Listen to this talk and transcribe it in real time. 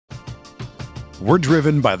We're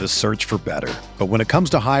driven by the search for better. But when it comes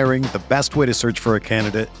to hiring, the best way to search for a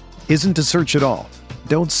candidate isn't to search at all.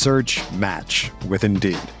 Don't search, match with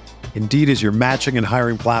Indeed. Indeed is your matching and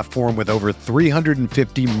hiring platform with over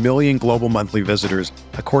 350 million global monthly visitors,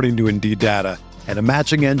 according to Indeed data, and a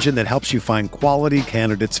matching engine that helps you find quality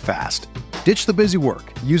candidates fast. Ditch the busy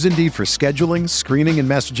work. Use Indeed for scheduling, screening, and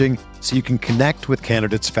messaging so you can connect with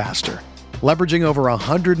candidates faster. Leveraging over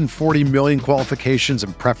 140 million qualifications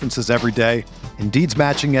and preferences every day, Indeed's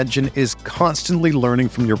matching engine is constantly learning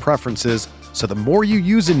from your preferences, so the more you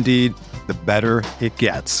use Indeed, the better it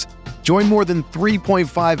gets. Join more than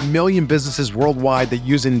 3.5 million businesses worldwide that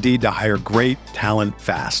use Indeed to hire great talent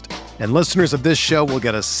fast. And listeners of this show will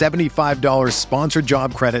get a $75 sponsored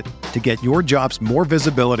job credit to get your jobs more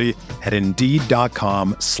visibility at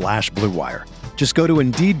Indeed.com/Blue Wire. Just go to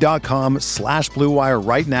Indeed.com/Blue Wire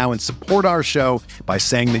right now and support our show by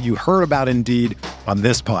saying that you heard about Indeed on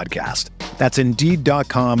this podcast. That's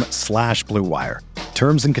Indeed.com/Blue Wire.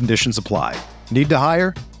 Terms and conditions apply. Need to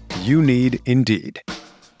hire? You need Indeed.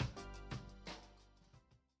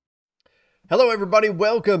 Hello, everybody.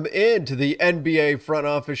 Welcome into the NBA Front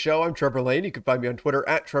Office Show. I'm Trevor Lane. You can find me on Twitter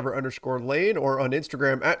at Trevor_Lane or on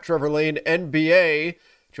Instagram at TrevorLaneNBA.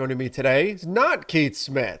 Joining me today is not Keith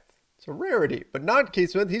Smith. It's a rarity, but not Keith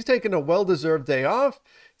Smith. He's taking a well-deserved day off.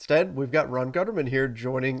 Instead, we've got Ron Gutterman here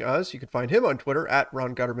joining us. You can find him on Twitter at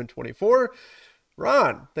RonGutterman24.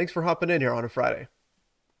 Ron, thanks for hopping in here on a Friday.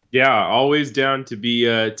 Yeah, always down to be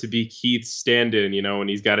Keith's stand-in, when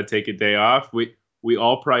he's got to take a day off. We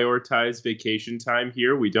all prioritize vacation time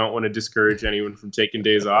here. We don't want to discourage anyone from taking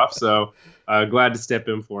days off, so glad to step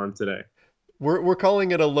in for him today. We're calling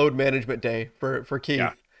it a load management day for Keith.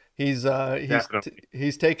 Yeah. He's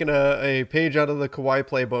taken a page out of the Kawhi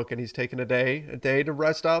playbook, and he's taken a day to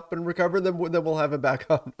rest up and recover. Then we'll have him back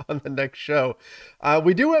on the next show.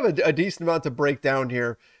 We do have a decent amount to break down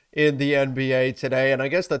here in the NBA today, and I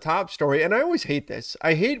guess the top story. And I always hate this.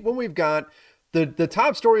 I hate when we've got the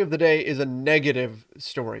top story of the day is a negative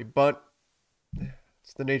story, but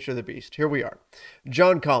it's the nature of the beast. Here we are.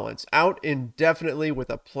 John Collins out indefinitely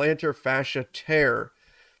with a plantar fascia tear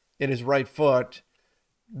in his right foot.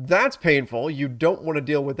 That's painful. You don't want to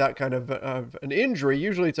deal with that kind of an injury.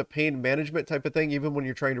 Usually it's a pain management type of thing, even when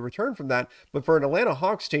you're trying to return from that. But for an Atlanta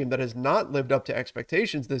Hawks team that has not lived up to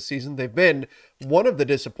expectations this season, they've been one of the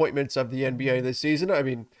disappointments of the NBA this season. I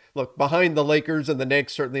mean, look, behind the Lakers and the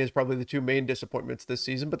Knicks certainly is probably the two main disappointments this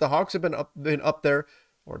season, but the Hawks have been up there,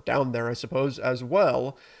 or down there, I suppose, as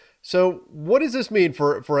well. So what does this mean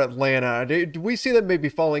for Atlanta? Do we see them maybe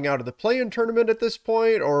falling out of the play-in tournament at this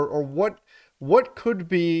point, or what could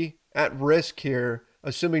be at risk here,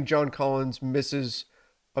 assuming John Collins misses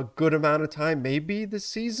a good amount of time, maybe this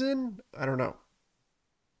season? I don't know.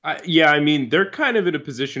 Yeah, I mean, they're kind of in a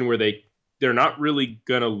position where they're not really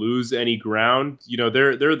going to lose any ground.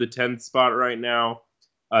 They're the 10th spot right now.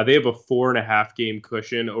 They have a 4.5 game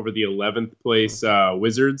cushion over the 11th place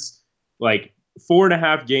Wizards. Like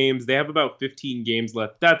 4.5 games. They have about 15 games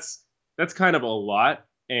left. That's kind of a lot.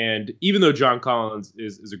 And even though John Collins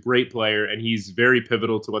is a great player and he's very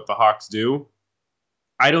pivotal to what the Hawks do,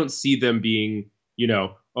 I don't see them being,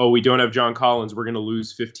 we don't have John Collins, we're going to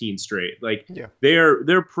lose 15 straight.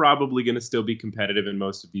 They're probably going to still be competitive in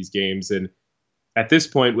most of these games. And at this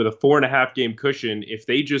point, with a 4.5 game cushion, if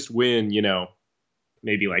they just win,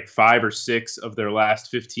 maybe like 5 or 6 of their last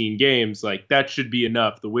 15 games, like that should be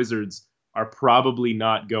enough. The Wizards are probably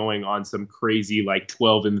not going on some crazy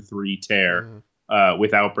 12-3 tear. Mm-hmm.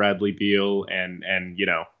 Without Bradley Beal and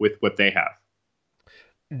with what they have.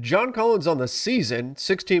 John Collins on the season,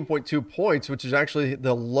 16.2 points, which is actually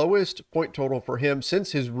the lowest point total for him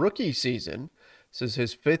since his rookie season. This is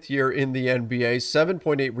his 5th year in the NBA,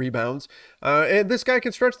 7.8 rebounds. And this guy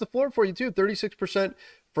can stretch the floor for you too, 36%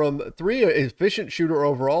 from three, efficient shooter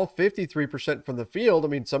overall, 53% from the field. I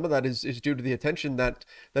mean, some of that is due to the attention that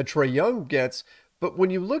Trae Young gets. But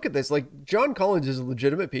when you look at this, John Collins is a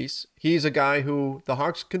legitimate piece. He's a guy who the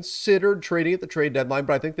Hawks considered trading at the trade deadline,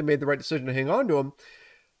 but I think they made the right decision to hang on to him.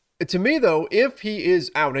 To me, though, if he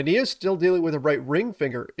is out, and he is still dealing with a right ring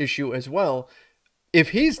finger issue as well, if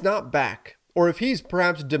he's not back, or if he's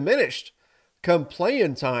perhaps diminished come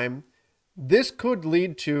play-in time, this could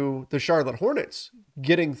lead to the Charlotte Hornets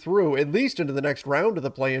getting through at least into the next round of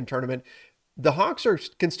the play-in tournament. The Hawks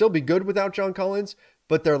can still be good without John Collins,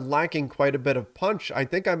 but they're lacking quite a bit of punch. I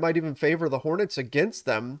think I might even favor the Hornets against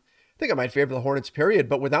them. I think I might favor the Hornets, period.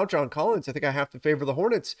 But without John Collins, I think I have to favor the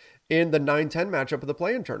Hornets in the 9-10 matchup of the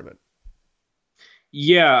play-in tournament.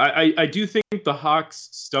 Yeah, I do think the Hawks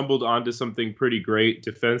stumbled onto something pretty great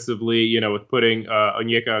defensively, with putting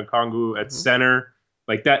Onyeka Okongwu at center.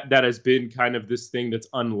 Like that has been kind of this thing that's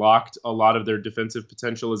unlocked a lot of their defensive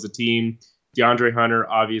potential as a team. DeAndre Hunter,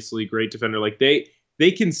 obviously great defender. Like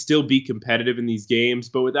they can still be competitive in these games,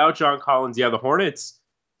 but without John Collins, yeah, the Hornets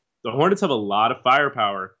have a lot of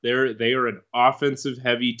firepower. They are an offensive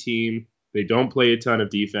heavy team. They don't play a ton of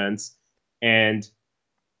defense, and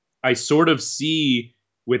I sort of see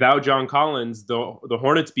without John Collins, the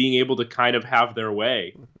Hornets being able to kind of have their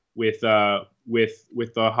way with the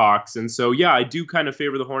Hawks. And so yeah, I do kind of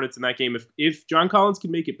favor the Hornets in that game. If John Collins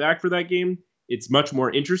can make it back for that game, it's much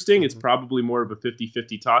more interesting. It's probably more of a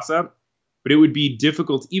 50-50 toss-up. But it would be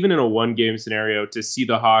difficult, even in a one-game scenario, to see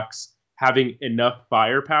the Hawks having enough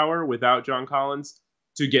firepower without John Collins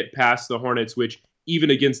to get past the Hornets, which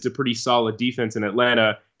even against a pretty solid defense in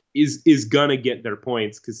Atlanta is gonna get their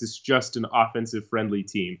points because it's just an offensive friendly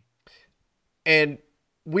team. And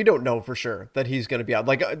we don't know for sure that he's going to be out.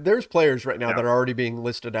 Like there's players right now that are already being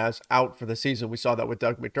listed as out for the season. We saw that with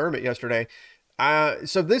Doug McDermott yesterday.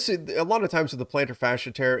 So this is a lot of times with the plantar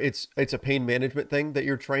fascia tear, it's a pain management thing that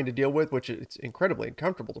you're trying to deal with, which it's incredibly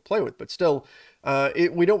uncomfortable to play with, but still,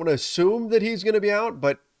 we don't want to assume that he's going to be out,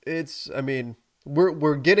 but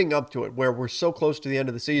we're getting up to it where we're so close to the end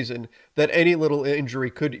of the season that any little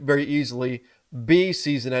injury could very easily be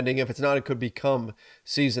season ending. If it's not, it could become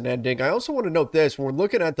season ending. I also want to note this, when we're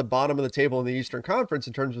looking at the bottom of the table in the Eastern Conference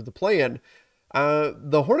in terms of the play-in,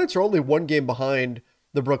 the Hornets are only one game behind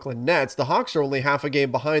the Brooklyn Nets. The Hawks are only half a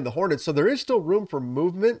game behind the Hornets, so there is still room for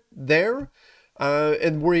movement there.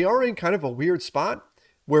 And we are in kind of a weird spot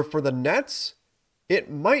where for the Nets, it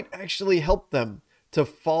might actually help them to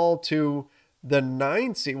fall to the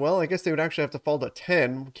 9 seed. Well, I guess they would actually have to fall to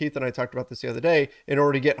 10. Keith and I talked about this the other day in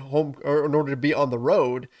order to get home, or in order to be on the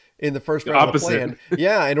road in the first round of the play-in.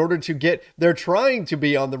 Yeah, in order to get, they're trying to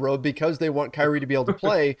be on the road because they want Kyrie to be able to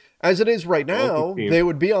play. As it is right now, they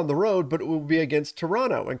would be on the road, but it would be against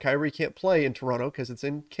Toronto, and Kyrie can't play in Toronto because it's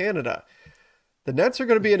in Canada. The Nets are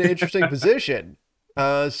going to be in an interesting position.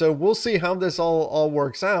 So we'll see how this all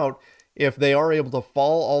works out. If they are able to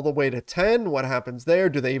fall all the way to 10, what happens there?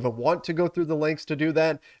 Do they even want to go through the lengths to do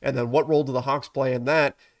that? And then what role do the Hawks play in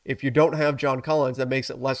that? If you don't have John Collins, that makes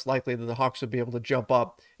it less likely that the Hawks would be able to jump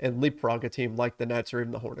up and leapfrog a team like the Nets or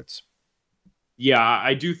even the Hornets. Yeah,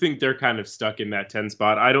 I do think they're kind of stuck in that 10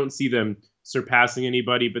 spot. I don't see them surpassing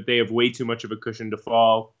anybody, but they have way too much of a cushion to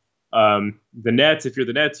fall. The Nets, if you're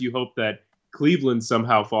the Nets, you hope that Cleveland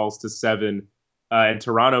somehow falls to 7 and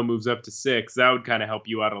Toronto moves up to 6. That would kind of help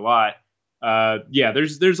you out a lot. Yeah,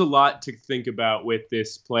 there's a lot to think about with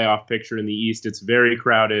this playoff picture in the East. It's very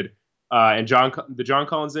crowded. And the John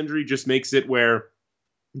Collins injury just makes it where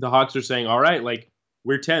the Hawks are saying, all right, like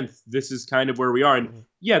we're 10th. This is kind of where we are. And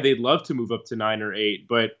yeah, they'd love to move up to 9 or 8,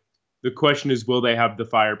 but the question is, will they have the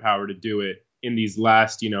firepower to do it in these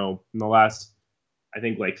last, in the last, I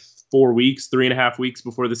think like 4 weeks, 3.5 weeks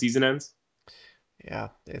before the season ends? Yeah,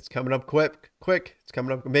 it's coming up quick. It's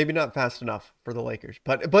coming up, maybe not fast enough for the Lakers,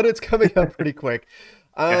 but it's coming up pretty quick.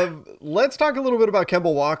 Let's talk a little bit about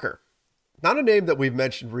Kemba Walker. Not a name that we've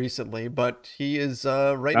mentioned recently, but he is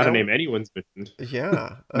right now. Not a name anyone's mentioned.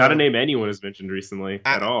 Yeah. Not a name anyone has mentioned recently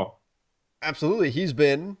at all. Absolutely. He's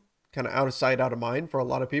been kind of out of sight, out of mind for a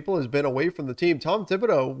lot of people, has been away from the team. Tom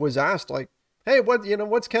Thibodeau was asked like, hey, what's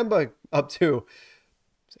Kemba up to?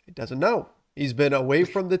 He doesn't know. He's been away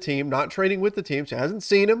from the team, not training with the team, so hasn't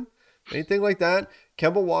seen him, anything like that.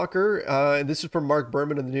 Kemba Walker, and this is from Mark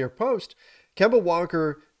Berman in the New York Post, Kemba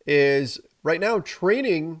Walker is right now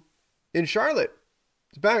training in Charlotte.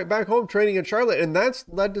 He's back home training in Charlotte, and that's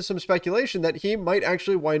led to some speculation that he might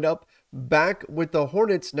actually wind up back with the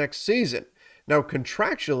Hornets next season. Now,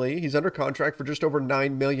 contractually, he's under contract for just over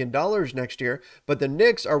 $9 million next year, but the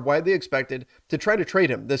Knicks are widely expected to try to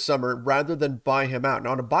trade him this summer rather than buy him out.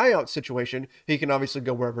 Now, in a buyout situation, he can obviously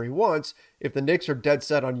go wherever he wants. If the Knicks are dead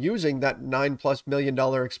set on using that $9+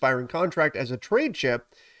 million expiring contract as a trade chip,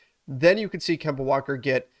 then you could see Kemba Walker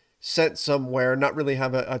get sent somewhere, not really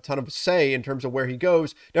have a ton of say in terms of where he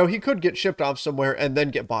goes. Now, he could get shipped off somewhere and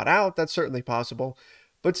then get bought out. That's certainly possible.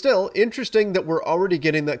 But still, interesting that we're already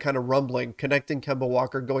getting that kind of rumbling, connecting Kemba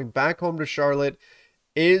Walker, going back home to Charlotte.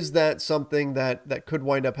 Is that something that could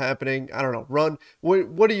wind up happening? I don't know. Ron,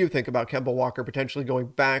 what do you think about Kemba Walker potentially going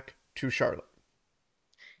back to Charlotte?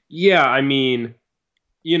 Yeah, I mean,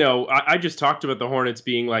 I just talked about the Hornets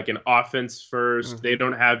being like an offense first. Mm-hmm. They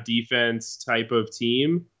don't have defense type of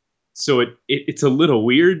team. So it's a little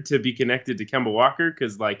weird to be connected to Kemba Walker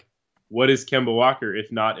because, like, what is Kemba Walker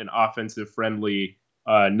if not an offensive-friendly,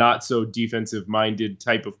 not so defensive-minded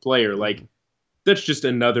type of player? Like, that's just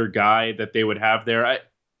another guy that they would have there.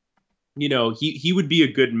 He would be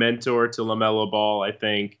a good mentor to LaMelo Ball, I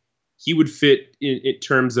think. he would fit in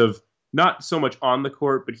terms of not so much on the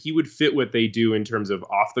court, but he would fit what they do in terms of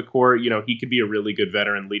off the court. He could be a really good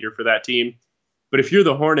veteran leader for that team. But if you're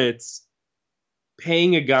the Hornets,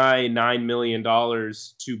 paying a guy $9 million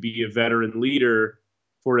to be a veteran leader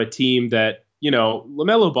for a team that,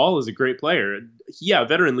 LaMelo Ball is a great player. Yeah,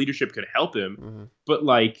 veteran leadership could help him, but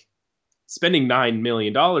spending $9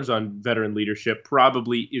 million on veteran leadership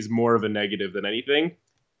probably is more of a negative than anything.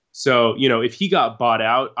 So, if he got bought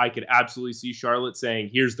out, I could absolutely see Charlotte saying,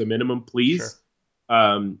 here's the minimum, please.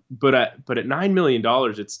 Sure. But at $9 million,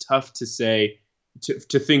 it's tough to say,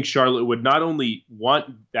 to think Charlotte would not only want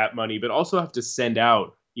that money, but also have to send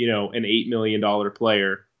out, an $8 million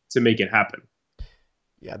player to make it happen.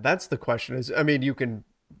 Yeah, that's the question. You can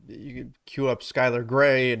queue up Skylar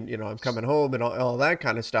Gray and, I'm coming home and all that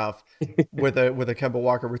kind of stuff with a Kemba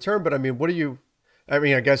Walker return. But I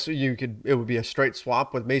guess it would be a straight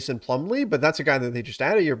swap with Mason Plumlee, but that's a guy that they just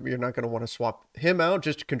added. You're not going to want to swap him out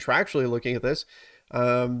just contractually looking at this.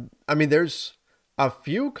 There's a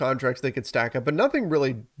few contracts they could stack up, but nothing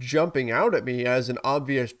really jumping out at me as an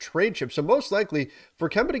obvious trade chip. So most likely for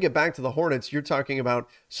Kemba to get back to the Hornets, you're talking about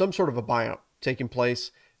some sort of a buyout taking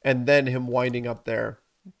place and then him winding up there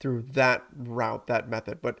through that route, that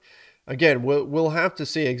method. But again, we'll have to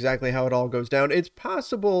see exactly how it all goes down. It's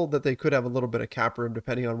possible that they could have a little bit of cap room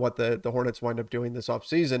depending on what the Hornets wind up doing this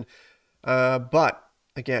offseason. But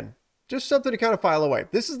again, just something to kind of file away.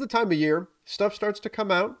 This is the time of year stuff starts to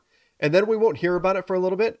come out, and then we won't hear about it for a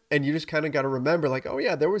little bit. And you just kind of got to remember, oh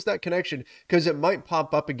yeah, there was that connection, because it might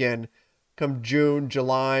pop up again come June,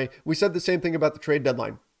 July. We said the same thing about the trade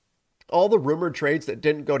deadline. All the rumored trades that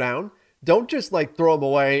didn't go down, don't just throw them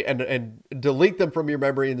away and delete them from your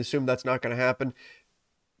memory and assume that's not going to happen.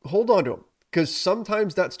 Hold on to them, because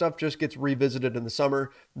sometimes that stuff just gets revisited in the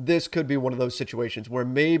summer. This could be one of those situations where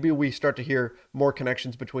maybe we start to hear more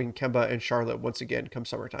connections between Kemba and Charlotte once again come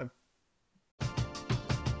summertime.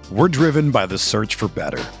 We're driven by the search for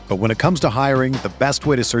better. But when it comes to hiring, the best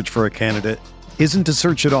way to search for a candidate isn't to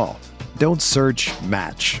search at all. Don't search,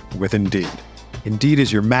 match with Indeed. Indeed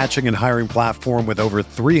is your matching and hiring platform with over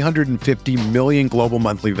 350 million global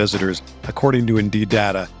monthly visitors, according to Indeed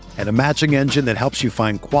data, and a matching engine that helps you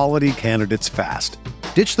find quality candidates fast.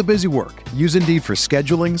 Ditch the busy work. Use Indeed for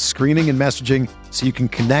scheduling, screening, and messaging so you can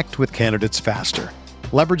connect with candidates faster.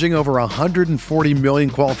 Leveraging over 140 million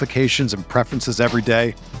qualifications and preferences every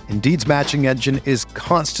day, Indeed's matching engine is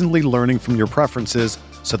constantly learning from your preferences,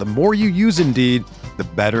 so the more you use Indeed, the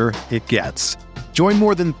better it gets. Join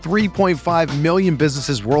more than 3.5 million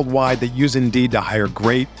businesses worldwide that use Indeed to hire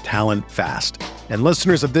great talent fast. And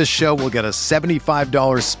listeners of this show will get a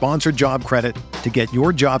 $75 sponsored job credit to get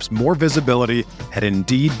your jobs more visibility at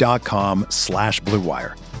Indeed.com/Blue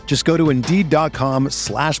Wire. Just go to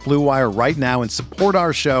Indeed.com/Blue Wire right now and support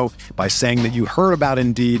our show by saying that you heard about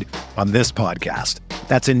Indeed on this podcast.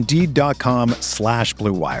 That's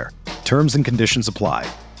Indeed.com/Blue Wire. Terms and conditions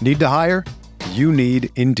apply. Need to hire? You need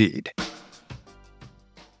Indeed.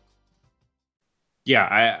 Yeah,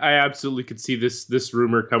 I absolutely could see this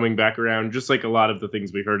rumor coming back around, just like a lot of the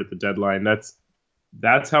things we heard at the deadline.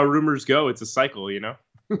 That's how rumors go. It's a cycle,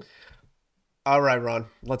 All right, Ron,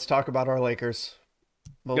 let's talk about our Lakers.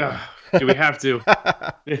 Do we have to?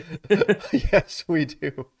 Yes, we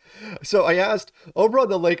do. So I asked over on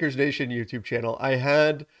the Lakers Nation YouTube channel, I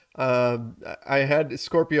had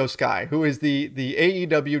Scorpio Sky, who is the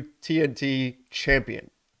AEW TNT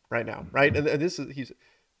champion right now, right? And he's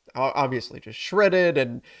obviously just shredded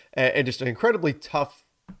and just an incredibly tough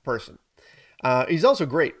person. He's also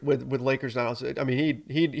great with Lakers now.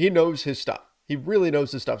 He knows his stuff. He really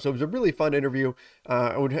knows his stuff. So it was a really fun interview.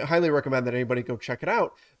 I would highly recommend that anybody go check it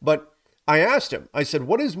out. But I asked him, I said,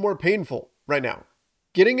 what is more painful right now?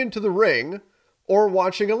 Getting into the ring or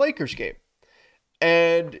watching a Lakers game?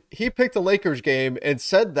 And he picked the Lakers game and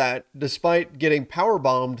said that despite getting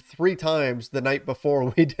powerbombed 3 times the night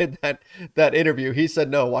before we did that interview, he said,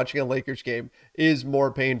 no, watching a Lakers game is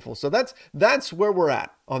more painful. So that's where we're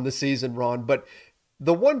at on the season, Ron. But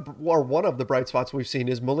one of the bright spots we've seen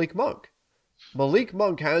is Malik Monk. Malik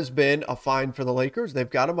Monk has been a find for the Lakers. They've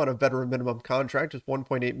got him on a veteran minimum contract, just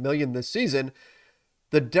 $1.8 million this season.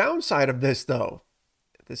 The downside of this, though,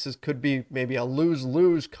 could be maybe a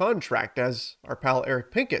lose-lose contract, as our pal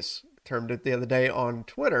Eric Pincus termed it the other day on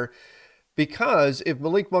Twitter, because if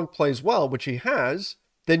Malik Monk plays well, which he has,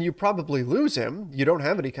 then you probably lose him. You don't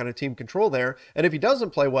have any kind of team control there. And if he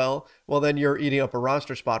doesn't play well, then you're eating up a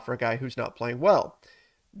roster spot for a guy who's not playing well.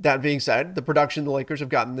 That being said, the production the Lakers have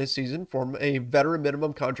gotten this season from a veteran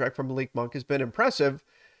minimum contract from Malik Monk has been impressive.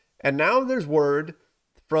 And now there's word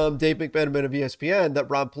from Dave McMenamin of ESPN that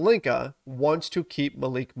Rob Pelinka wants to keep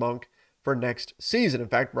Malik Monk for next season. In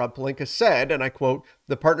fact, Rob Pelinka said, and I quote,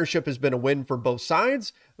 "The partnership has been a win for both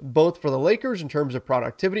sides, both for the Lakers in terms of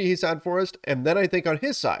productivity he's had for us, and then I think on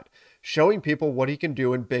his side, showing people what he can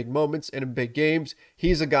do in big moments and in big games.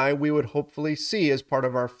 He's a guy we would hopefully see as part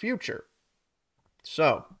of our future."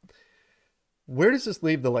 So, where does this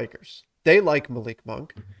leave the Lakers? They like Malik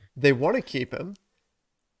Monk. They want to keep him.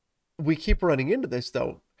 We keep running into this,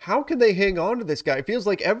 though. How can they hang on to this guy? It feels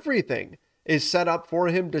like everything is set up for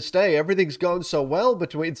him to stay. Everything's gone so well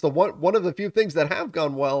between. It's the one of the few things that have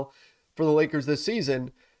gone well for the Lakers this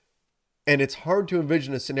season, and it's hard to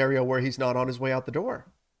envision a scenario where he's not on his way out the door.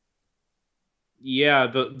 Yeah,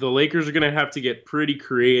 the Lakers are going to have to get pretty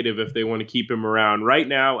creative if they want to keep him around. Right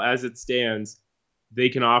now, as it stands, they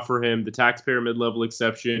can offer him the taxpayer mid-level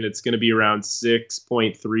exception. It's going to be around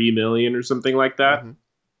 $6.3 million or something like that. Mm-hmm.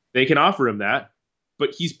 They can offer him that,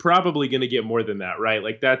 but he's probably going to get more than that, right?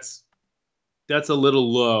 Like that's a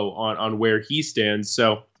little low on where he stands.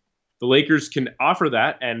 So the Lakers can offer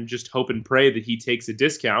that and just hope and pray that he takes a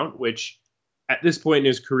discount, which at this point in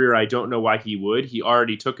his career, I don't know why he would. He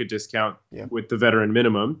already took a discount with the veteran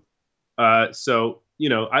minimum. So,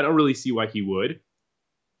 I don't really see why he would.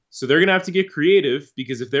 So they're going to have to get creative,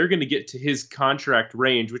 because if they're going to get to his contract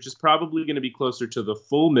range, which is probably going to be closer to the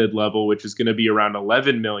full mid-level, which is going to be around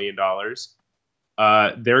 $11 million,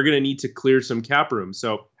 they're going to need to clear some cap room.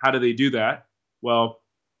 So how do they do that? Well,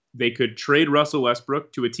 they could trade Russell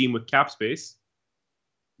Westbrook to a team with cap space,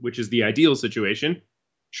 which is the ideal situation.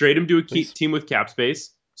 Trade him to a team with cap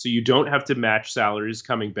space, so you don't have to match salaries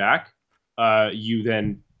coming back. You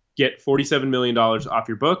then get $47 million off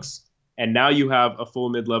your books, and now you have a full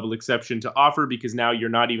mid-level exception to offer, because now you're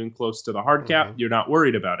not even close to the hard cap. Mm-hmm. You're not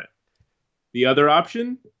worried about it. The other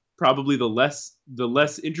option, probably the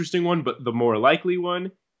less interesting one, but the more likely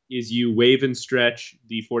one, is you waive and stretch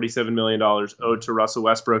the $47 million owed to Russell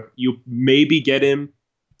Westbrook. You maybe get him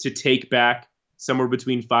to take back somewhere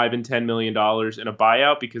between $5 and $10 million in a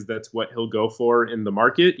buyout, because that's what he'll go for in the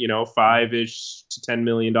market, $5-ish to $10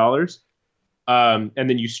 million. And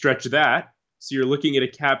then you stretch that. So you're looking at a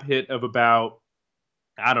cap hit of about,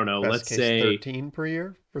 I don't know, let's say 13 per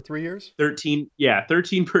year for 3 years. 13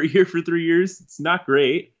 per year for 3 years. It's not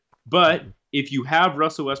great. But if you have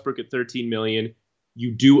Russell Westbrook at $13 million,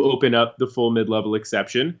 you do open up the full mid-level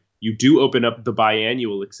exception. You do open up the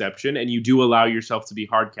biannual exception, and you do allow yourself to be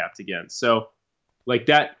hard capped again. So like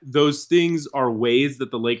that, those things are ways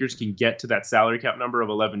that the Lakers can get to that salary cap number of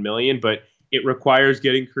 $11 million, but it requires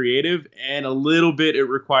getting creative, and a little bit it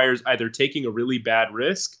requires either taking a really bad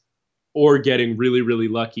risk or getting really, really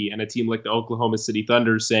lucky. And a team like the Oklahoma City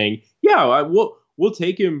Thunder saying, yeah, we'll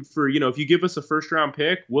take him for, if you give us a first round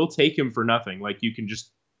pick, we'll take him for nothing. Like, you can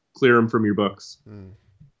just clear him from your books.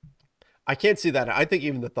 I can't see that. I think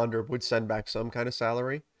even the Thunder would send back some kind of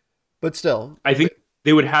salary, but still. I think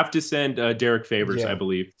they would have to send Derek Favors, I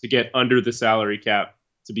believe, to get under the salary cap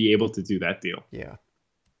to be able to do that deal. Yeah.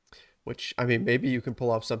 Which, maybe you can pull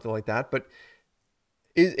off something like that, but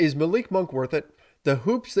is Malik Monk worth it? The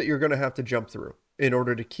hoops that you're going to have to jump through in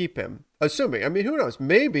order to keep him, assuming, who knows?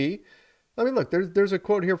 Maybe, look, there's a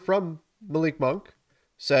quote here from Malik Monk,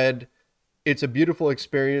 said, "It's a beautiful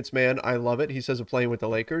experience, man. I love it." He says of playing with the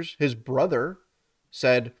Lakers. His brother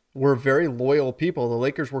said, "We're very loyal people. The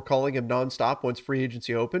Lakers were calling him nonstop once free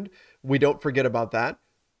agency opened. We don't forget about that.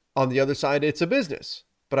 On the other side, it's a business,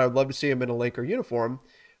 but I would love to see him in a Laker uniform."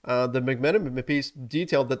 The McMenamin piece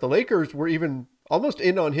detailed that the Lakers were even almost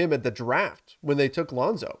in on him at the draft when they took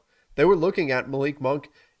Lonzo. They were looking at Malik Monk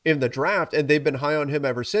in the draft, and they've been high on him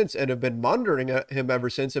ever since, and have been monitoring him ever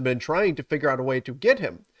since, and been trying to figure out a way to get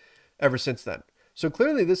him ever since then. So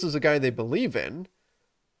clearly this is a guy they believe in.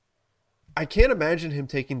 I can't imagine him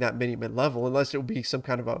taking that mid-level unless it would be some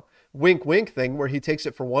kind of a wink-wink thing where he takes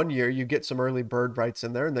it for 1 year, you get some early bird rights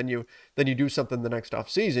in there, and then you do something the next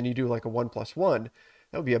offseason. You do like a 1+1.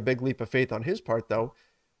 That would be a big leap of faith on his part, though.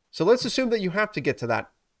 So let's assume that you have to get to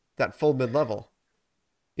that full mid-level.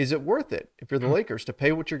 Is it worth it, if you're the Lakers, to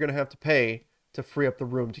pay what you're going to have to pay to free up the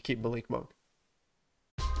room to keep Malik Monk?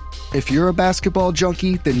 If you're a basketball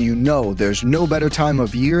junkie, then you know there's no better time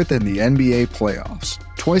of year than the NBA playoffs.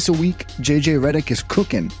 Twice a week, JJ Redick is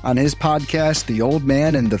cooking on his podcast, The Old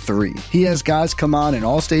Man and the Three. He has guys come on in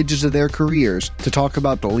all stages of their careers to talk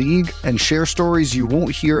about the league and share stories you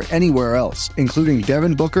won't hear anywhere else, including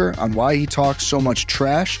Devin Booker on why he talks so much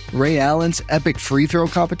trash, Ray Allen's epic free throw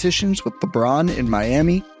competitions with LeBron in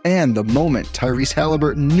Miami, and the moment Tyrese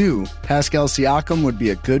Halliburton knew Pascal Siakam would be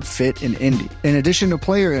a good fit in Indy. In addition to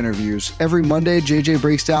player interviews, every Monday JJ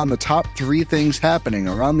breaks down the top 3 things happening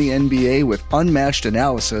around the NBA with unmatched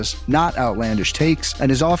analysis, not outlandish takes,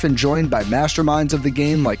 and is often joined by masterminds of the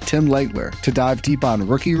game like Tim Legler to dive deep on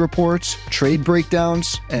rookie reports, trade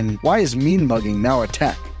breakdowns, and why is mean mugging now a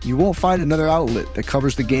tech? You won't find another outlet that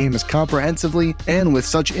covers the game as comprehensively and with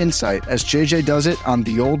such insight as JJ does it on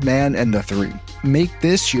The Old Man and the Three. Make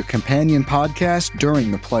this your companion podcast during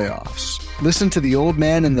the playoffs. Listen to The Old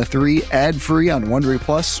Man and the Three ad-free on Wondery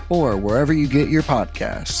Plus or wherever you get your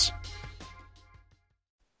podcasts.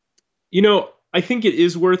 You know, I think it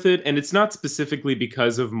is worth it, and it's not specifically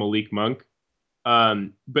because of Malik Monk,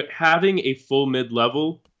 but having a full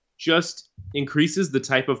mid-level just increases the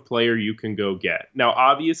type of player you can go get. Now,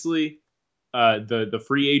 obviously, the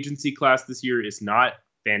free agency class this year is not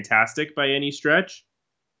fantastic by any stretch.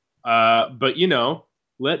 But, you know,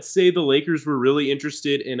 let's say the Lakers were really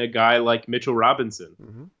interested in a guy like Mitchell Robinson.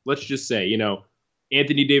 Mm-hmm. Let's just say, you know,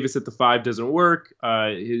 Anthony Davis at the 5 doesn't work.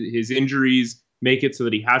 His injuries make it so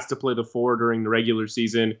that he has to play the 4 during the regular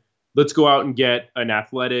season. Let's go out and get an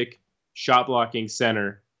athletic shot blocking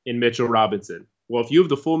center in Mitchell Robinson. Well, if you have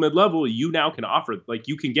the full mid-level, you now can offer, like,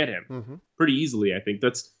 you can get him pretty easily. I think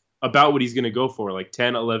that's about what he's going to go for, like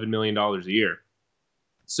 $10, $11 million a year.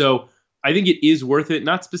 So I think it is worth it,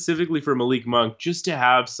 not specifically for Malik Monk, just to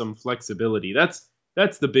have some flexibility. That's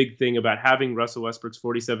the big thing about having Russell Westbrook's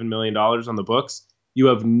 $47 million on the books. You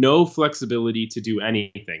have no flexibility to do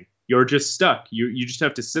anything. You're just stuck. You just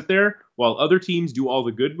have to sit there while other teams do all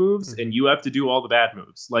the good moves, and you have to do all the bad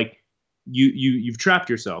moves. Like, you've trapped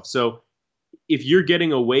yourself. So if you're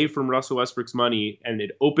getting away from Russell Westbrook's money and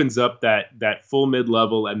it opens up that full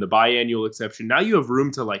mid-level and the biannual exception, now you have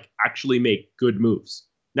room to, like, actually make good moves.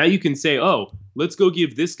 Now you can say, oh, let's go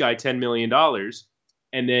give this guy $10 million,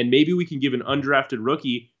 and then maybe we can give an undrafted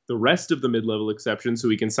rookie the rest of the mid-level exception so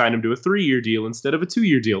we can sign him to a 3-year deal instead of a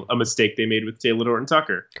 2-year deal, a mistake they made with Taylor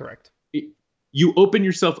Horton-Tucker. Correct. You open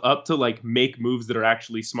yourself up to, like, make moves that are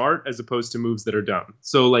actually smart as opposed to moves that are dumb.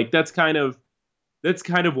 So, like, that's kind of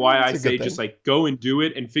why I say just, like, go and do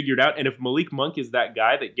it and figure it out. And if Malik Monk is that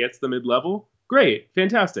guy that gets the mid-level, great,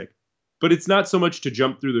 fantastic. But it's not so much to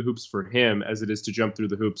jump through the hoops for him as it is to jump through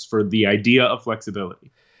the hoops for the idea of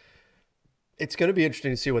flexibility. It's going to be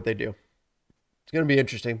interesting to see what they do. It's going to be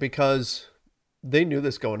interesting because they knew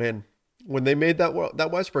this going in. When they made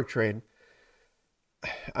that Westbrook trade,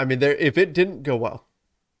 I mean, if it didn't go well,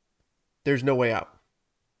 there's no way out.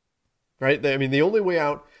 Right? I mean, the only way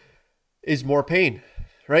out is more pain.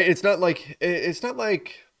 Right? It's not like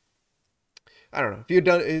I don't know. If you'd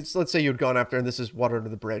done, let's say you'd gone after, and this is water under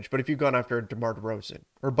the bridge, but if you'd gone after DeMar DeRozan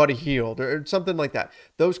or Buddy Hield or something like that,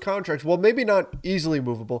 those contracts, well, maybe not easily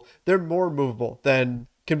movable. They're more movable than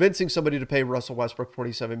convincing somebody to pay Russell Westbrook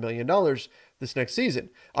 $47 million this next season.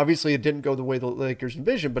 Obviously, it didn't go the way the Lakers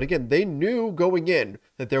envisioned, but again, they knew going in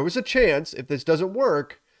that there was a chance, if this doesn't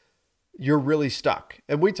work, you're really stuck.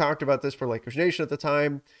 And we talked about this for Lakers Nation at the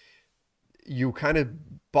time. You kind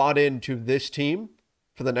of bought into this team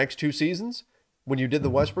for the next 2 seasons. When you did the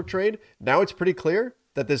Westbrook trade, now it's pretty clear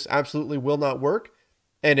that this absolutely will not work.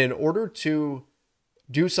 And in order to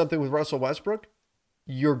do something with Russell Westbrook,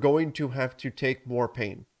 you're going to have to take more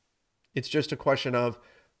pain. It's just a question of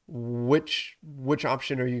which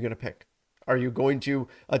option are you going to pick? Are you going to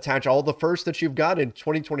attach all the first that you've got in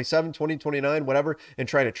 2027, 2029, whatever, and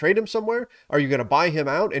try to trade him somewhere? Are you going to buy him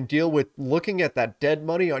out and deal with looking at that dead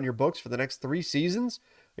money on your books for the next 3 seasons?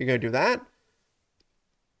 Are you going to do that?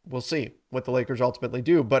 We'll see what the Lakers ultimately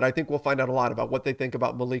do, but I think we'll find out a lot about what they think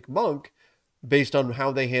about Malik Monk based on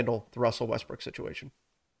how they handle the Russell Westbrook situation.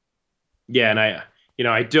 Yeah, and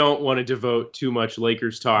I don't want to devote too much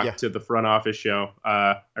Lakers talk to the front office show.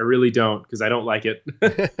 I really don't, because I don't like it.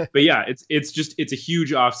 But yeah, it's a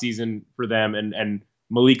huge offseason for them, and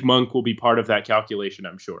Malik Monk will be part of that calculation,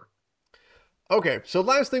 I'm sure. Okay, so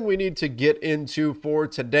last thing we need to get into for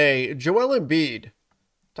today, Joel Embiid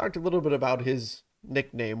talked a little bit about his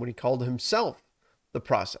nickname when he called himself the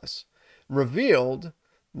Process, revealed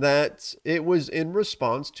that it was in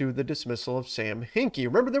response to the dismissal of Sam Hinkie.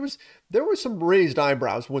 Remember, there was some raised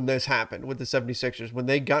eyebrows when this happened with the 76ers. When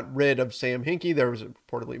they got rid of Sam Hinkie, there was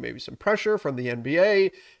reportedly maybe some pressure from the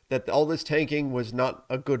NBA that all this tanking was not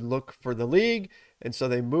a good look for the league, and so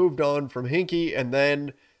they moved on from Hinkie, and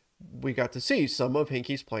then we got to see some of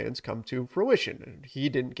Hinkie's plans come to fruition. And he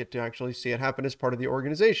didn't get to actually see it happen as part of the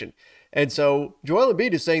organization. And so Joel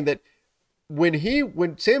Embiid is saying that when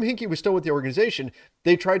Sam Hinkie was still with the organization,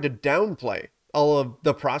 they tried to downplay all of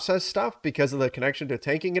the process stuff because of the connection to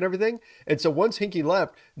tanking and everything. And so once Hinkie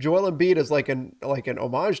left, Joel Embiid is like an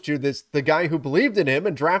homage to the guy who believed in him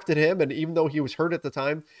and drafted him, and even though he was hurt at the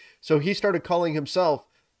time, so he started calling himself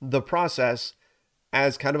the process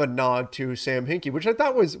as kind of a nod to Sam Hinkie, which I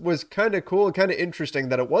thought was kind of cool and kind of interesting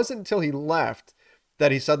that it wasn't until he left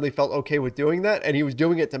that he suddenly felt okay with doing that, and he was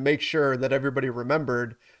doing it to make sure that everybody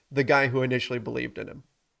remembered the guy who initially believed in him.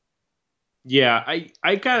 Yeah,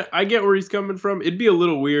 I get where he's coming from. It'd be a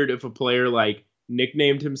little weird if a player like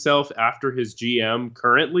nicknamed himself after his GM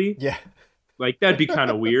currently. Yeah. Like that'd be kind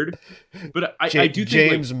of weird. But I do think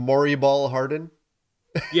James Moriball Harden.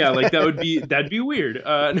 Yeah, like that'd be weird.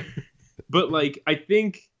 But like I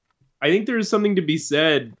think there's something to be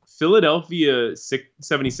said. Philadelphia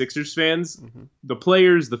 76ers fans, the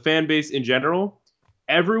players, the fan base in general,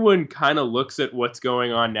 everyone kind of looks at what's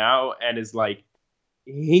going on now and is like,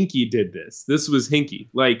 Hinkie did this. This was Hinkie.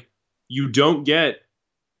 Like you don't get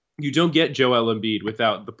Joel Embiid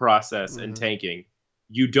without the process and tanking.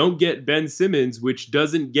 You don't get Ben Simmons, which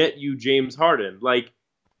doesn't get you James Harden. Like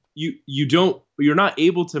you're not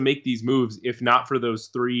able to make these moves if not for those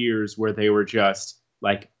 3 years where they were just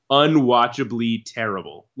like unwatchably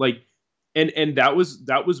terrible. Like and that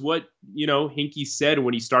was what, Hinkie said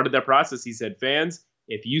when he started that process. He said, fans,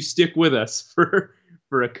 if you stick with us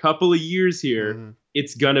for a couple of years here,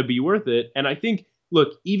 it's going to be worth it. And I think,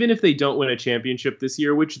 look, even if they don't win a championship this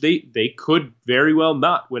year, which they could very well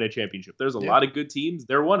not win a championship. There's a lot of good teams.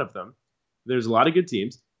 They're one of them. There's a lot of good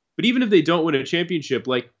teams. But even if they don't win a championship,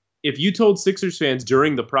 like if you told Sixers fans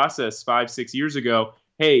during the process 5-6 years ago,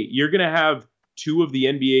 hey, you're going to have 2 of the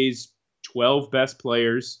NBA's 12 best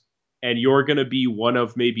players and you're going to be one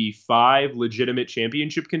of maybe 5 legitimate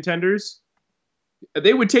championship contenders,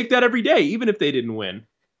 they would take that every day, even if they didn't win.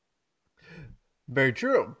 Very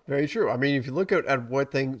true. Very true. I mean, if you look at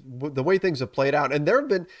the way things have played out,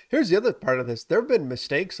 and here's the other part of this, there have been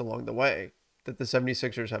mistakes along the way that the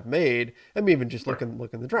 76ers have made. I mean, even just look in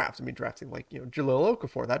the drafts. I mean, drafting Jahlil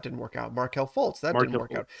Okafor, that didn't work out. Markelle Fultz, that didn't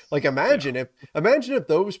work out. Like imagine if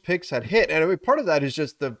those picks had hit, and I mean, part of that is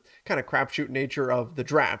just the kind of crapshoot nature of the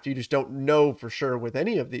draft. You just don't know for sure with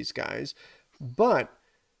any of these guys, but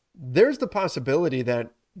there's the possibility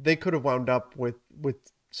that they could have wound up with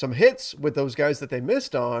some hits with those guys that they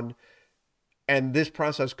missed on, and this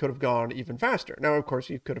process could have gone even faster. Now, of course,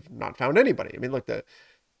 you could have not found anybody. I mean, look, the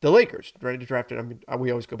Lakers drafted, I mean, we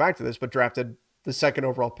always go back to this, but drafted the second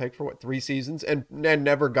overall pick for 3 seasons and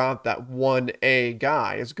never got that 1A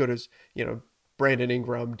guy as good as, Brandon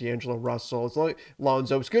Ingram, D'Angelo Russell,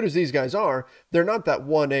 Lonzo, as good as these guys are, they're not that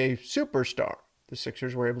 1A superstar. The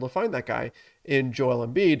Sixers were able to find that guy in Joel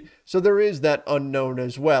Embiid. So there is that unknown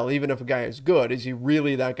as well. Even if a guy is good, is he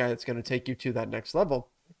really that guy that's going to take you to that next level?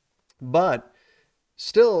 But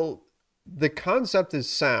still, the concept is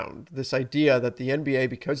sound. This idea that the NBA,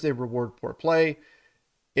 because they reward poor play,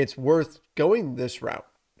 it's worth going this route.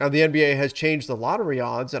 Now, the NBA has changed the lottery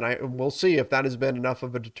odds, and we'll see if that has been enough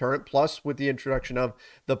of a deterrent. Plus, with the introduction of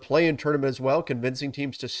the play-in tournament as well, convincing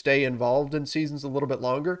teams to stay involved in seasons a little bit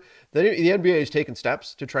longer. The NBA has taken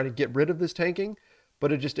steps to try to get rid of this tanking,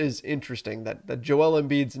 but it just is interesting that Joel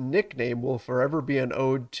Embiid's nickname will forever be an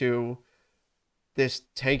ode to this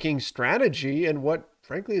tanking strategy and what,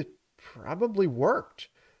 frankly, probably worked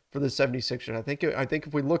for the 76ers. I think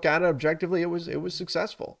if we look at it objectively, it was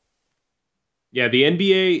successful. Yeah, the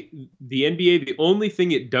NBA, the only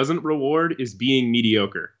thing it doesn't reward is being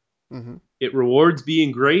mediocre. It rewards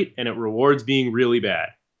being great, and it rewards being really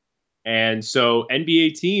bad. And so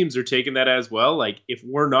NBA teams are taking that as well. Like, if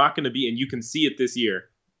we're not going to be, and you can see it this year,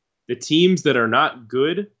 the teams that are not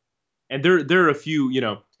good, and there are a few,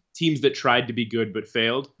 teams that tried to be good but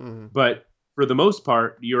failed. But for the most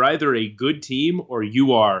part, you're either a good team or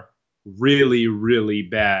you are really, really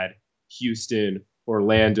bad. Houston,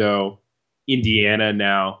 Orlando, Indiana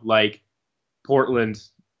now, like Portland.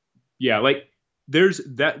 Yeah, like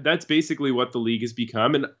that's basically what the league has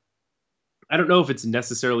become. And I don't know if it's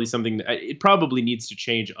necessarily something that it probably needs to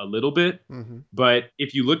change a little bit. But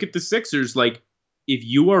if you look at the Sixers, like if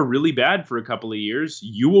you are really bad for a couple of years,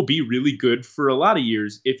 you will be really good for a lot of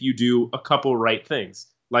years if you do a couple right things,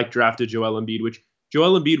 like drafted Joel Embiid, which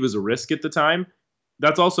Joel Embiid was a risk at the time.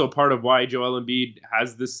 That's also a part of why Joel Embiid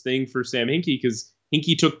has this thing for Sam Hinkie, because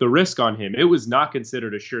Hinkie took the risk on him. It was not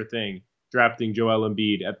considered a sure thing drafting Joel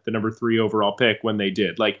Embiid at the number 3 overall pick when they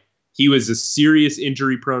did. Like, he was a serious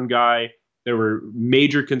injury-prone guy. There were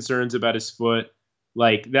major concerns about his foot.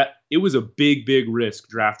 Like, that, it was a big, big risk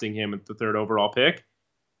drafting him at the 3rd overall pick,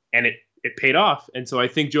 and it paid off. And so I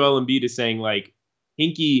think Joel Embiid is saying, like,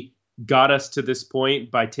 Hinkie got us to this point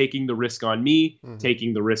by taking the risk on me,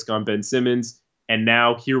 taking the risk on Ben Simmons, And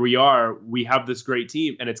now here we are. We have this great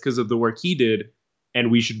team, and it's because of the work he did,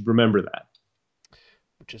 and we should remember that.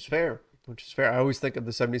 Which is fair. I always think of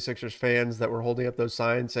the 76ers fans that were holding up those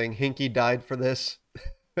signs saying Hinkie died for this.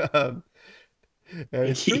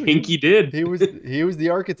 Hinkie did. He was the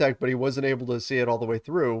architect, but he wasn't able to see it all the way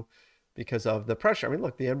through because of the pressure. I mean,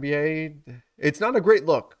 look, the NBA, it's not a great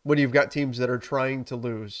look when you've got teams that are trying to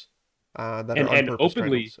lose. And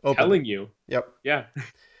openly telling you. Yep. Yeah.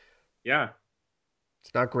 Yeah.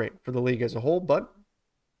 It's not great for the league as a whole, but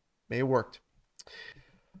it worked.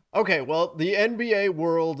 Okay, well, the NBA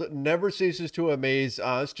world never ceases to amaze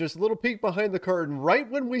us. Just a little peek behind the curtain. Right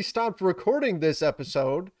when we stopped recording this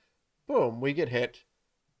episode, boom, we get hit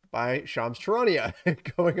by Shams Charania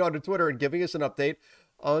going on to Twitter and giving us an update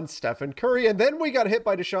on Stephen Curry. And then we got hit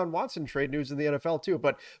by Deshaun Watson trade news in the NFL too.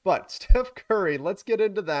 But Steph Curry, let's get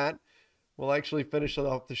into that. We'll actually finish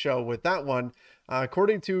off the show with that one.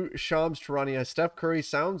 According to Shams Charania, Steph Curry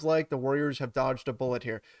sounds like the Warriors have dodged a bullet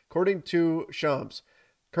here. According to Shams,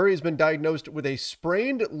 Curry has been diagnosed with a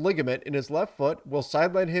sprained ligament in his left foot, will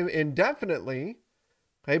sideline him indefinitely,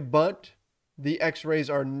 okay, but the x-rays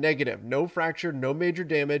are negative. No fracture, no major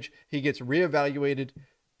damage. He gets reevaluated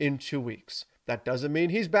in 2 weeks. That doesn't mean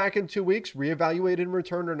he's back in 2 weeks. Reevaluated and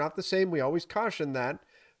return are not the same. We always caution that.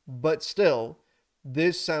 But still,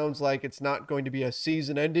 this sounds like it's not going to be a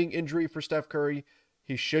season-ending injury for Steph Curry.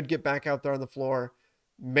 He should get back out there on the floor.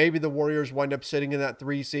 Maybe the Warriors wind up sitting in that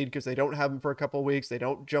 3 seed because they don't have him for a couple of weeks. They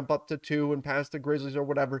don't jump up to 2 and pass the Grizzlies or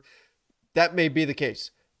whatever. That may be the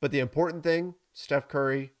case. But the important thing, Steph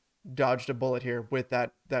Curry dodged a bullet here with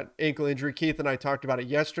that ankle injury. Keith and I talked about it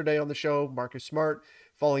yesterday on the show. Marcus Smart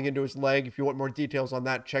falling into his leg. If you want more details on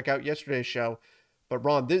that, check out yesterday's show. But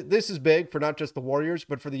Ron, this is big for not just the Warriors,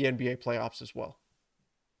 but for the NBA playoffs as well.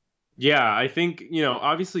 Yeah, I think,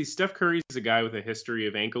 obviously Steph Curry is a guy with a history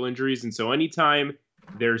of ankle injuries. And so anytime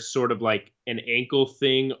there's sort of like an ankle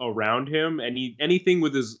thing around him, anything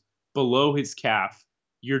with below his calf,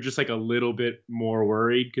 you're just like a little bit more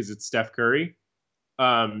worried because it's Steph Curry.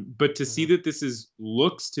 But to see that this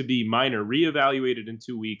looks to be minor, reevaluated in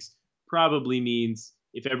 2 weeks, probably means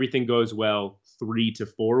if everything goes well, 3 to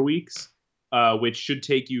 4 weeks, which should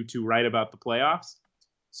take you to right about the playoffs.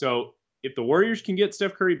 So if the Warriors can get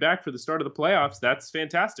Steph Curry back for the start of the playoffs, that's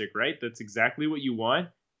fantastic, right? That's exactly what you want.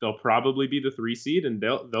 They'll probably be the 3 seed and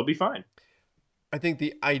they'll be fine. I think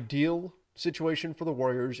the ideal situation for the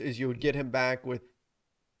Warriors is you would get him back with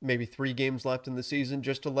maybe 3 games left in the season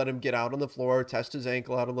just to let him get out on the floor, test his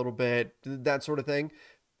ankle out a little bit, that sort of thing,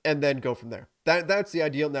 and then go from there. That's the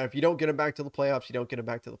ideal. Now, if you don't get him back to the playoffs, you don't get him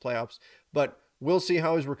back to the playoffs. But we'll see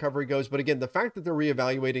how his recovery goes. But again, the fact that they're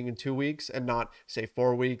reevaluating in 2 weeks and not, say,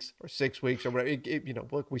 4 weeks or 6 weeks or whatever,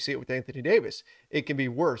 look, we see it with Anthony Davis. It can be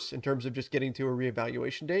worse in terms of just getting to a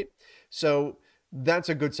reevaluation date. So that's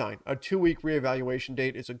a good sign. A 2-week reevaluation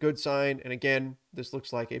date is a good sign. And again, this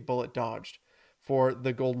looks like a bullet dodged for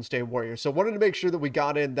the Golden State Warriors. So wanted to make sure that we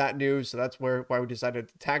got in that news. So that's why we decided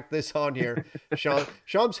to tack this on here.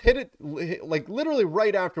 Shams hit it like literally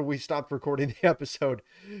right after we stopped recording the episode.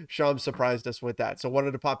 Shams surprised us with that. So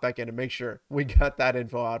wanted to pop back in and make sure we got that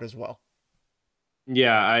info out as well.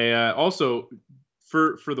 Yeah, I also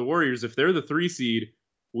for the Warriors, if they're the 3 seed,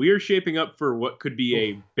 we are shaping up for what could be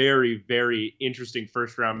a very, very interesting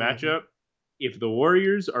first round matchup. If the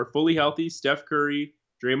Warriors are fully healthy, Steph Curry,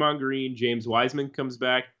 Draymond Green, James Wiseman comes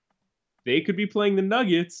back, they could be playing the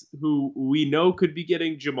Nuggets, who we know could be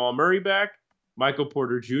getting Jamal Murray back, Michael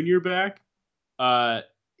Porter Jr. back.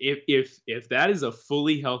 If that is a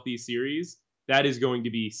fully healthy series, that is going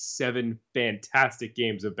to be 7 fantastic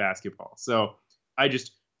games of basketball. So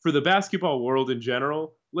for the basketball world in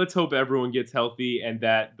general, let's hope everyone gets healthy and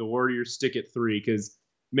that the Warriors stick at 3, because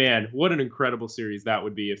man, what an incredible series that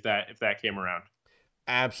would be if that came around.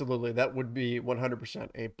 Absolutely. That would be 100%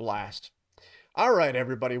 a blast. All right,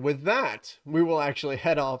 everybody. With that, we will actually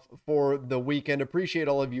head off for the weekend. Appreciate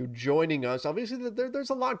all of you joining us. Obviously, there's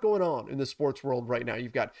a lot going on in the sports world right now.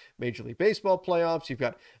 You've got Major League Baseball playoffs. You've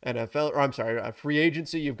got free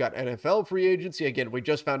agency. You've got NFL free agency. Again, we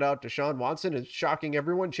just found out Deshaun Watson is shocking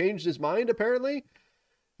everyone, changed his mind apparently,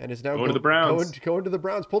 and is now going to the Browns. Going to the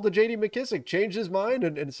Browns. Pulled a J.D. McKissick, changed his mind,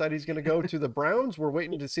 and decided he's going to go to the Browns. We're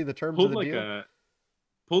waiting to see the terms of the deal.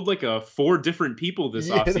 Pulled like 4 different people this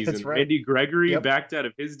offseason. That's right. Randy Gregory backed out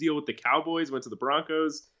of his deal with the Cowboys, went to the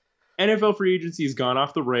Broncos. NFL free agency has gone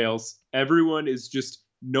off the rails. Everyone is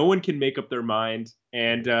no one can make up their mind.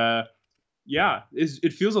 And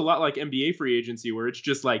it feels a lot like NBA free agency, where it's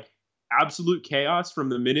just like absolute chaos from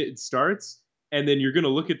the minute it starts. And then you're going to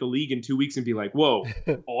look at the league in 2 weeks and be like, whoa,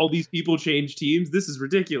 all these people change teams? This is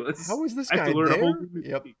ridiculous. How is this guy I have to learn there? a whole new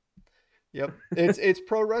Yep. Yep. It's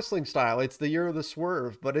pro wrestling style. It's the year of the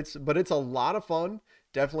swerve, but it's a lot of fun.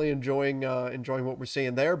 Definitely enjoying what we're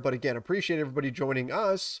seeing there. But again, appreciate everybody joining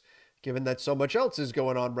us, given that so much else is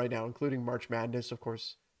going on right now, including March Madness, of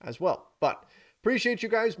course, as well. But appreciate you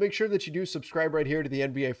guys. Make sure that you do subscribe right here to the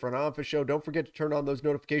NBA Front Office Show. Don't forget to turn on those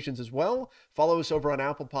notifications as well. Follow us over on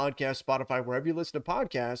Apple Podcasts, Spotify, wherever you listen to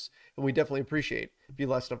podcasts. And we definitely appreciate if you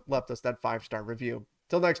left us that 5-star review.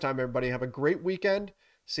 Till next time, everybody, have a great weekend.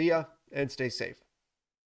 See ya and stay safe.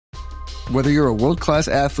 Whether you're a world-class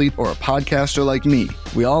athlete or a podcaster like me,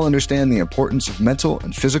 we all understand the importance of mental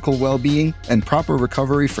and physical well-being and proper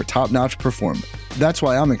recovery for top-notch performance. That's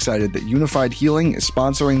why I'm excited that Unified Healing is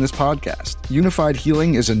sponsoring this podcast. Unified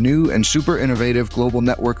Healing is a new and super innovative global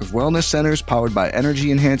network of wellness centers powered by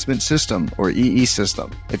Energy Enhancement System, or EE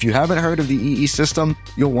System. If you haven't heard of the EE System,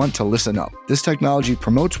 you'll want to listen up. This technology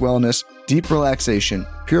promotes wellness, deep relaxation,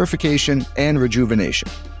 purification, and rejuvenation.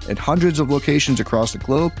 In hundreds of locations across the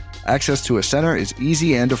globe, access to a center is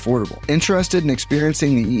easy and affordable. Interested in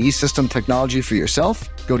experiencing the EE System technology for yourself?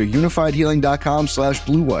 Go to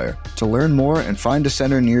unifiedhealing.com/bluewire to learn more and find a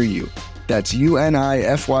center near you. That's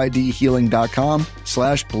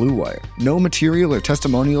unifydhealing.com/bluewire. No material or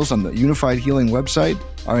testimonials on the Unified Healing website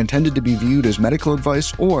are intended to be viewed as medical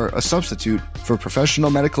advice or a substitute for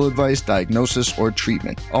professional medical advice, diagnosis, or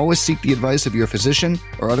treatment. Always seek the advice of your physician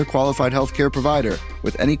or other qualified healthcare provider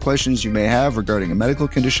with any questions you may have regarding a medical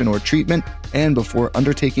condition or treatment and before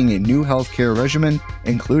undertaking a new healthcare regimen,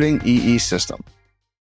 including EE System.